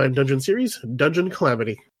in the Divine Dungeon series, Dungeon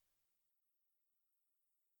Calamity.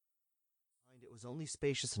 It was only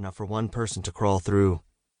spacious enough for one person to crawl through.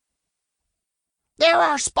 There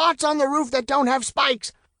are spots on the roof that don't have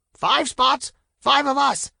spikes. 5 spots, 5 of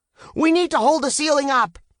us. We need to hold the ceiling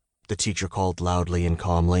up, the teacher called loudly and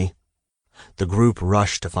calmly. The group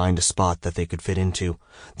rushed to find a spot that they could fit into.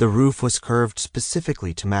 The roof was curved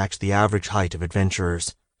specifically to match the average height of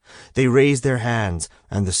adventurers. They raised their hands,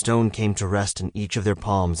 and the stone came to rest in each of their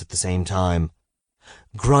palms at the same time.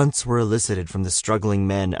 Grunts were elicited from the struggling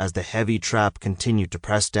men as the heavy trap continued to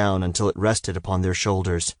press down until it rested upon their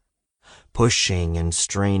shoulders. Pushing and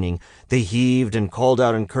straining, they heaved and called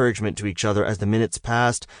out encouragement to each other as the minutes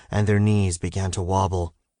passed and their knees began to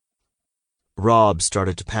wobble. Rob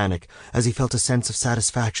started to panic as he felt a sense of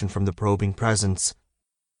satisfaction from the probing presence.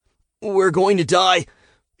 "We're going to die!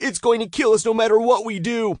 It's going to kill us no matter what we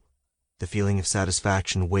do!" The feeling of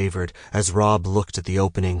satisfaction wavered as Rob looked at the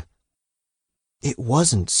opening. It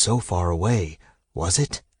wasn't so far away, was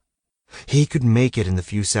it? He could make it in the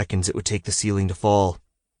few seconds it would take the ceiling to fall.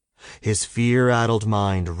 His fear-addled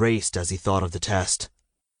mind raced as he thought of the test.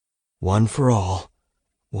 One for all.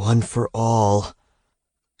 One for all.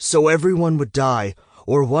 So everyone would die,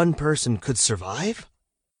 or one person could survive?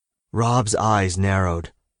 Rob's eyes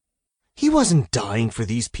narrowed. He wasn't dying for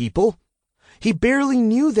these people. He barely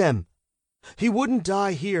knew them. He wouldn't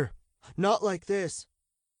die here. Not like this.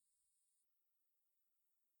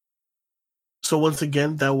 So once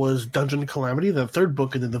again, that was Dungeon Calamity, the third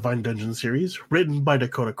book in the Divine Dungeon series, written by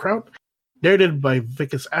Dakota Kraut, narrated by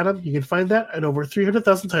Vicus Adam. You can find that at over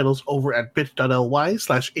 300,000 titles over at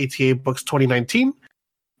bit.ly/ATA Books 2019.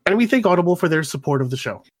 And we thank Audible for their support of the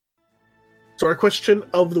show. So our question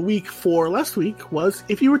of the week for last week was,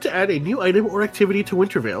 if you were to add a new item or activity to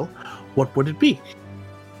Wintervale, what would it be?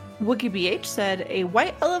 WikiBH said a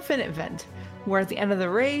white elephant event, where at the end of the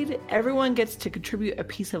raid, everyone gets to contribute a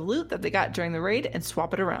piece of loot that they got during the raid and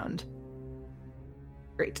swap it around.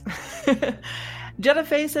 Great.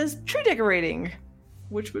 Jettafe says tree decorating,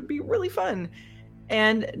 which would be really fun.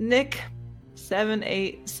 And Nick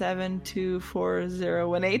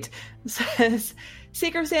 787240018 says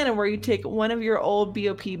Sacred Santa, where you take one of your old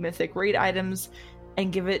BOP mythic raid items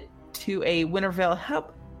and give it to a Wintervale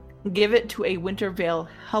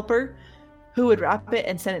helper who would wrap it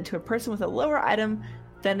and send it to a person with a lower item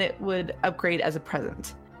than it would upgrade as a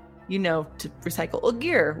present. You know, to recycle old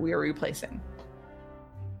gear we are replacing.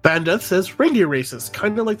 Bandeth says reindeer races,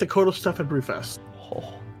 kind of like the Kodo stuff at Brewfest.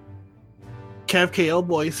 Oh. Cav KL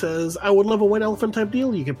Boy says, I would love a white elephant type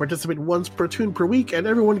deal. You can participate once per tune per week and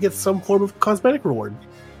everyone gets some form of cosmetic reward.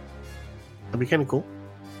 That'd be kind of cool.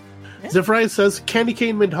 Yeah. Zephyriah says candy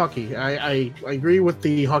cane mint hockey. I agree with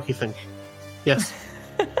the hockey thing. Yes.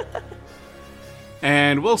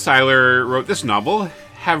 And Will Seiler wrote this novel.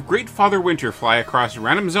 Have Great Father Winter fly across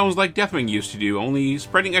random zones like Deathwing used to do, only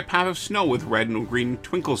spreading a path of snow with red and green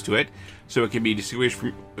twinkles to it, so it can be distinguished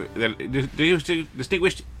from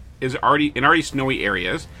distinguished is already snowy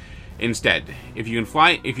areas. Instead, if you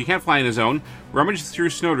can't fly in a zone, rummage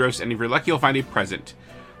through snowdrifts, and if you're lucky, you'll find a present,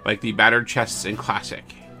 like the battered chests in Classic.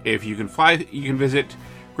 If you can fly, you can visit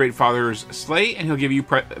Great Father's sleigh, and he'll give you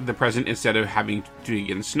the present instead of having to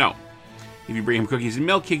dig in snow. If you bring him cookies and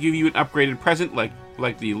milk, he'll give you an upgraded present, like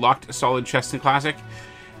the locked solid chest in Classic,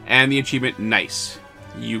 and the achievement Nice.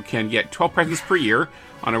 You can get 12 presents per year.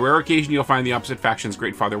 On a rare occasion, you'll find the opposite faction's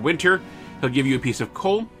Great Father Winter. He'll give you a piece of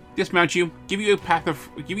coal, dismount you, give you Path of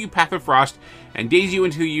Frost, and daze you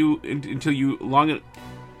until you long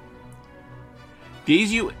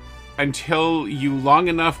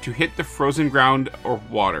enough to hit the frozen ground or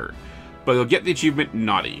water. But you'll get the achievement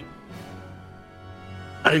Naughty.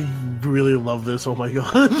 I really love this. Oh my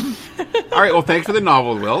god. All right, well, thanks for the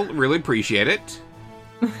novel, Will. Really appreciate it.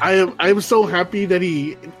 I'm so happy that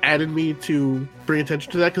he added me to bring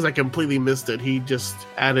attention to that, because I completely missed it. He just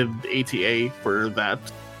added ATA for that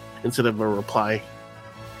instead of a reply.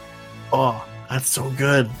 Oh, that's so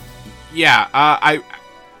good. Yeah,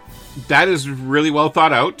 that is really well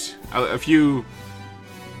thought out. A few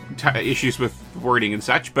issues with wording and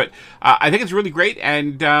such, but I think it's really great.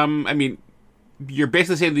 And I mean, you're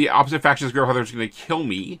basically saying the opposite faction's Great Father is going to kill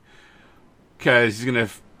me, because he's going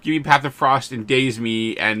to give me Path of Frost and daze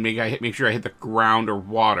me and make sure I hit the ground or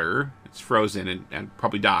water. It's frozen and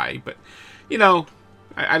probably die. But, you know,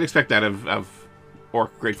 I'd expect that of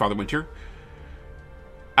Orc Great Father Winter.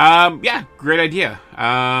 Yeah, great idea.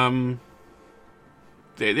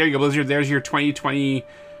 There you go, Blizzard. There's your 2020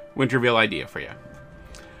 Wintervale idea for you.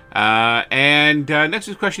 And next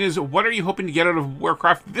week's question is, what are you hoping to get out of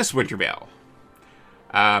Warcraft this Wintervale?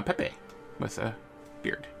 Pepe with a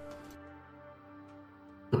beard.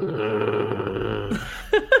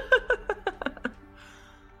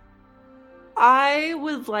 I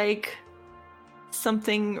would like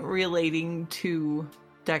something relating to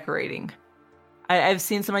decorating. I've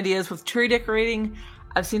seen some ideas with tree decorating.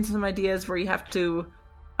 I've seen some ideas where you have to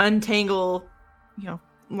untangle,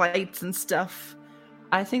 lights and stuff.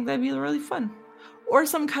 I think that'd be really fun. Or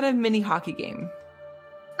some kind of mini hockey game.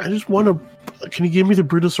 I just want to... Can you give me the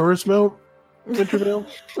Brutosaurus mount? Wintervale?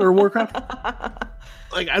 Or Warcraft?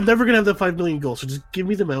 Like, I'm never going to have the 5 million goals, so just give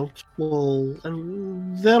me the mount. Well,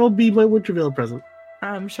 and that'll be my Wintervale present.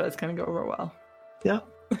 I'm sure it's going to go over well. Yeah.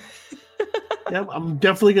 Yeah, I'm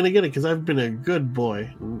definitely going to get it, because I've been a good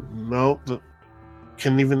boy. No,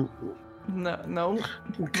 can't even... No.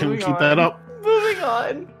 Couldn't keep that up. Moving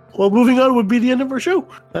on. Well, moving on would be the end of our show.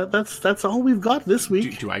 That's all we've got this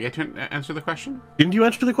week. Do I get to answer the question? Didn't you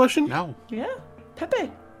answer the question? No. Yeah.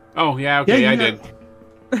 Pepe. Oh, yeah, okay, I did.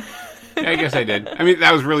 Yeah, I guess I did. I mean,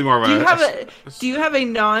 that was really more of a... Do you have a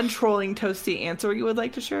non-trolling toasty answer you would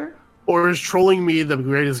like to share? Or is trolling me the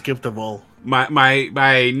greatest gift of all?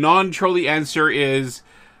 My non-trolly answer is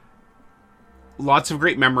lots of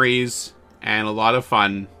great memories and a lot of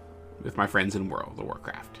fun with my friends in World of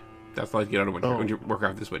Warcraft. That's all I get out of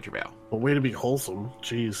Warcraft this Wintervale. A way to be wholesome.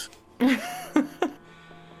 Jeez.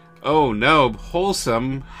 Oh no,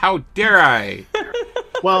 wholesome. How dare I?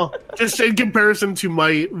 Well, just in comparison to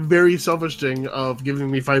my very selfish thing of giving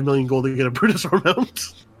me 5 million gold to get a Brutosaur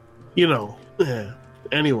mount. Yeah.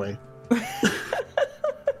 Anyway.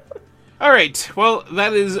 All right. Well,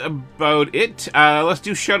 that is about it. Let's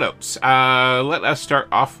do shoutouts. Let us start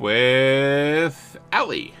off with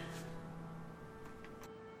Allie.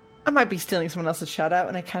 I might be stealing someone else's shout out,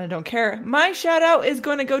 and I kind of don't care. My shout out is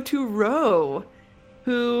going to go to Ro,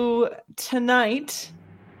 who tonight,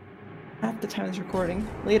 at the time of this recording,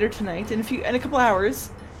 later tonight, in a couple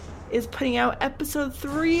hours, is putting out episode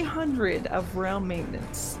 300 of Realm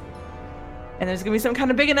Maintenance. And there's going to be some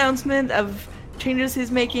kind of big announcement of changes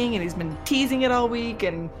he's making, and he's been teasing it all week,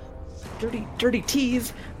 and dirty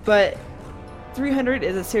tease. But 300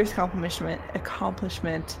 is a serious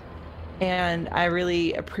accomplishment, and I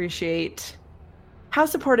really appreciate how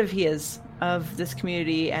supportive he is of this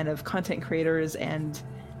community and of content creators, and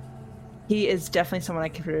he is definitely someone I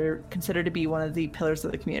consider to be one of the pillars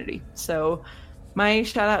of the community. So my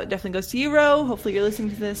shout out definitely goes to you, Ro. Hopefully you're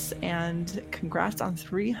listening to this, and congrats on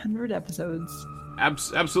 300 episodes.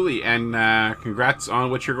 Absolutely, and congrats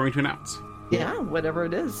on what you're going to announce. Yeah, whatever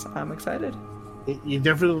it is, I'm excited. You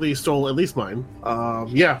definitely stole at least mine.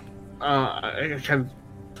 I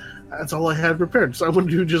that's all I had prepared, so I'm going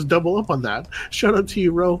to just double up on that. Shout out to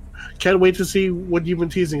you, Ro. Can't wait to see what you've been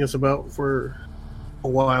teasing us about for a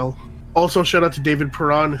while. Also, shout out to David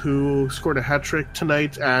Perron, who scored a hat trick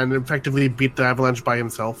tonight and effectively beat the Avalanche by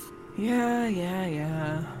himself.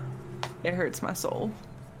 Yeah. It hurts my soul.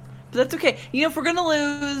 But that's okay. You know, if we're going to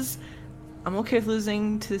lose, I'm okay with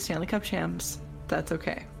losing to the Stanley Cup champs. That's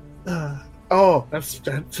okay.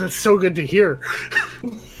 That's so good to hear.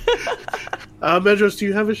 Medros, do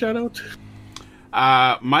you have a shout out?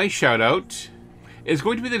 My shout out is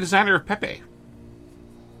going to be the designer of Pepe.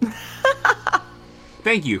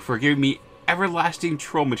 Thank you for giving me everlasting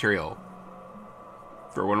troll material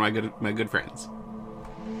for one of my good friends.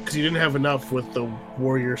 Because you didn't have enough with the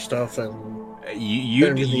warrior stuff and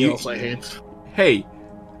everything else I hate. Hey,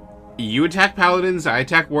 you attack paladins, I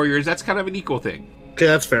attack warriors. That's kind of an equal thing. Okay,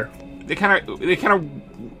 that's fair. They kind of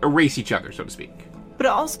erase each other, so to speak. But it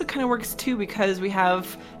also kind of works too, because we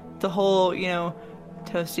have the whole,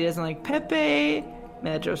 Toasty doesn't like Pepe,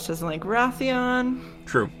 Medros doesn't like Wrathion.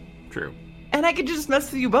 True. And I could just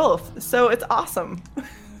mess with you both, so it's awesome.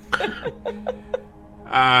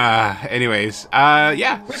 Anyways,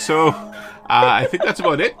 yeah, so I think that's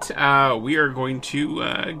about it. We are going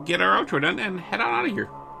to get our outro done and head on out of here.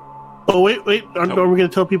 Oh, wait, are we going to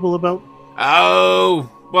tell people about? Oh,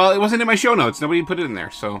 well, it wasn't in my show notes. Nobody put it in there,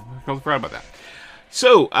 so I forgot about that.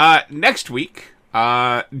 So, next week,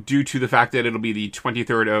 due to the fact that it'll be the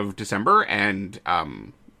 23rd of December and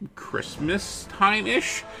Christmas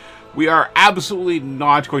time-ish, we are absolutely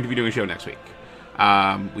not going to be doing a show next week.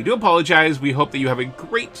 We do apologize. We hope that you have a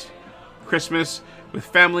great Christmas with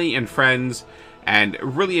family and friends and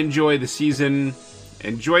really enjoy the season.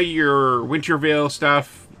 Enjoy your Winter Veil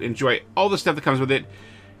stuff. Enjoy all the stuff that comes with it.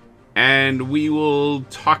 And we will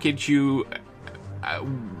talk at you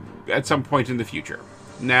at some point in the future.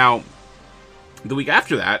 Now, the week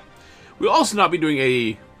after that, we'll also not be doing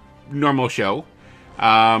a normal show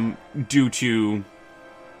due to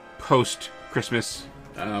post-Christmas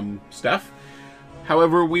stuff.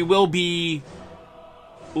 However, we will be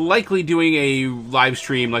likely doing a live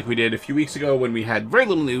stream like we did a few weeks ago when we had very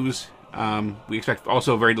little news. We expect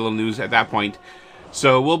also very little news at that point.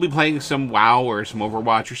 So we'll be playing some WoW or some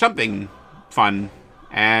Overwatch or something fun.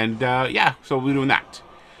 And so we'll be doing that.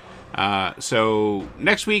 So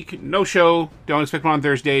next week, no show. Don't expect one on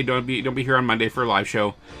Thursday. Don't be here on Monday for a live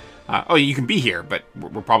show. You can be here, but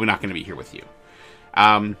we're probably not going to be here with you.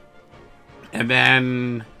 And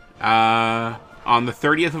then on the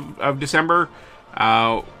 30th of December,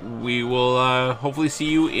 we will hopefully see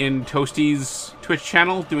you in Toasty's Twitch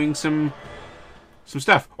channel doing some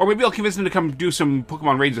stuff. Or maybe I'll convince him to come do some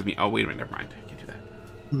Pokemon raids with me. Oh, wait a minute, never mind. I can't do that.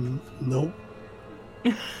 Nope.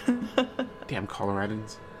 Damn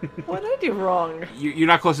Coloradans. What did I do wrong? You're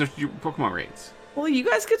not close enough to your Pokemon raids. Well, you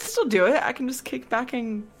guys could still do it. I can just kick back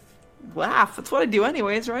and laugh. That's what I do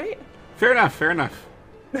anyways, right? Fair enough.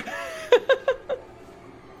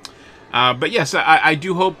 But yes, I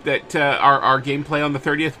do hope that our gameplay on the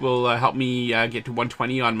 30th will help me get to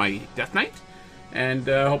 120 on my Death Knight. And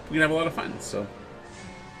hope we can have a lot of fun. So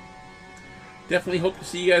definitely hope to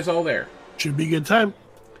see you guys all there. Should be a good time.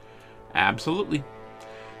 Absolutely.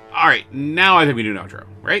 All right, now I think we do an outro,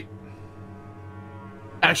 right?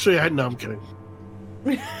 Actually, no, I'm kidding.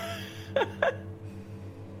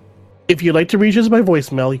 If you'd like to reach us by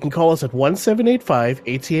voicemail, you can call us at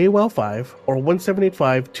 1785-ATA-WOW5 or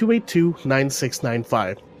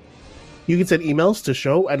 1785-282-9695. You can send emails to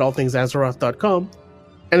show@allthingsazeroth.com.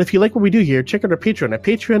 And if you like what we do here, check out our Patreon at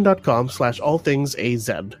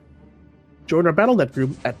patreon.com/allthingsaz. Join our Battle.net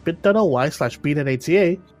group at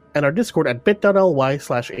bit.ly/bnetata and our Discord at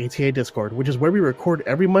bit.ly/ATA Discord, which is where we record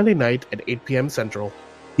every Monday night at 8 p.m. Central.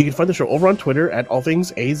 You can find the show over on Twitter at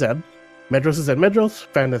allthingsaz. Medros is at Medros,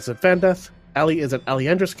 Fandeath is at Fandeath, Ali is at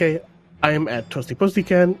AliAndrews, I am at Toasty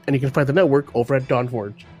Postycan, and you can find the network over at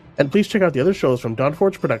Dawnforge. And please check out the other shows from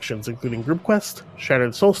Dawnforge Productions, including Group Quest,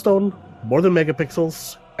 Shattered Soulstone, More Than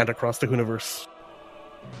Megapixels, and Across the Hooniverse.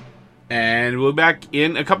 And we'll be back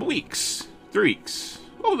in a couple weeks. 3 weeks.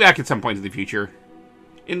 We'll be back at some point in the future.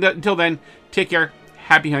 Until then, take care,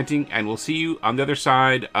 happy hunting, and we'll see you on the other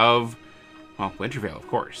side of, well, Wintervale, of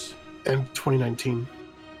course. And 2019.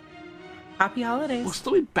 Happy holidays. We'll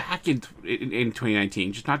still be back in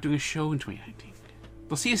 2019, just not doing a show in 2019.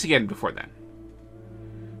 We'll see us again before then.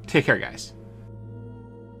 Take care, guys.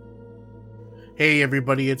 Hey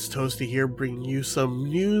everybody, it's Toasty here, bringing you some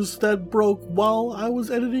news that broke while I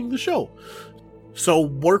was editing the show. So,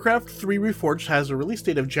 Warcraft 3 Reforged has a release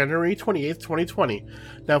date of January 28th, 2020.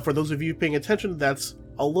 Now, for those of you paying attention, that's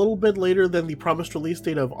a little bit later than the promised release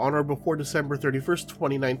date of On or Before December 31st,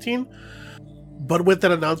 2019. But with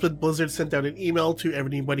that announcement, Blizzard sent out an email to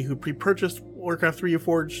everybody who pre-purchased Warcraft 3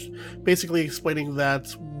 Reforged, basically explaining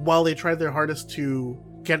that while they tried their hardest to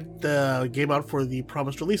get the game out for the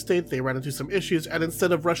promised release date, they ran into some issues, and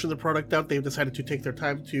instead of rushing the product out, they've decided to take their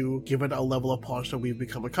time to give it a level of polish that we've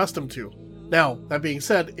become accustomed to. Now, that being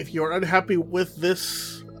said, if you're unhappy with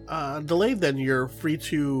this delay, then you're free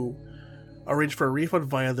to arrange for a refund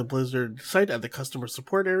via the Blizzard site at the customer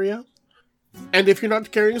support area. And if you're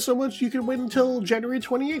not caring so much, you can wait until January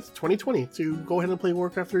 28th, 2020 to go ahead and play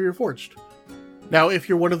Warcraft 3 Reforged. Now, if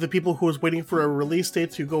you're one of the people who is waiting for a release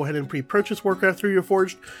date to go ahead and pre-purchase Warcraft 3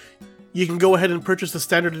 Reforged, you can go ahead and purchase the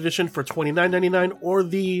Standard Edition for $29.99 or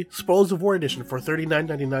the Spoils of War Edition for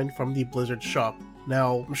 $39.99 from the Blizzard shop.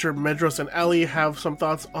 Now, I'm sure Medros and Ali have some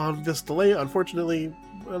thoughts on this delay. Unfortunately,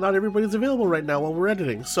 not everybody's available right now while we're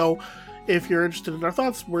editing, so if you're interested in our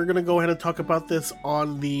thoughts, we're going to go ahead and talk about this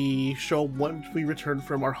on the show once we return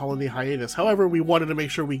from our holiday hiatus. However, we wanted to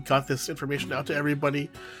make sure we got this information out to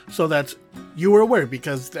everybody so that you were aware,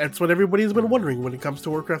 because that's what everybody's been wondering when it comes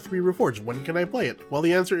to Warcraft 3 Reforged. When can I play it? Well,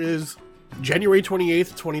 the answer is January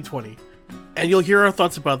 28th, 2020. And you'll hear our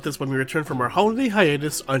thoughts about this when we return from our holiday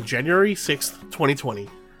hiatus on January 6th, 2020.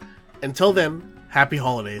 Until then, happy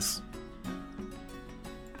holidays.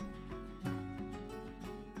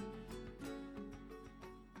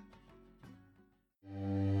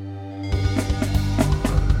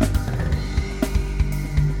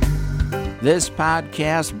 This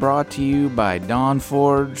podcast brought to you by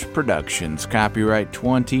Dawnforge Productions, copyright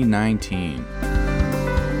 2019.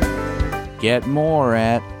 Get more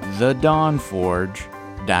at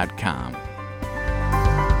thedawnforge.com.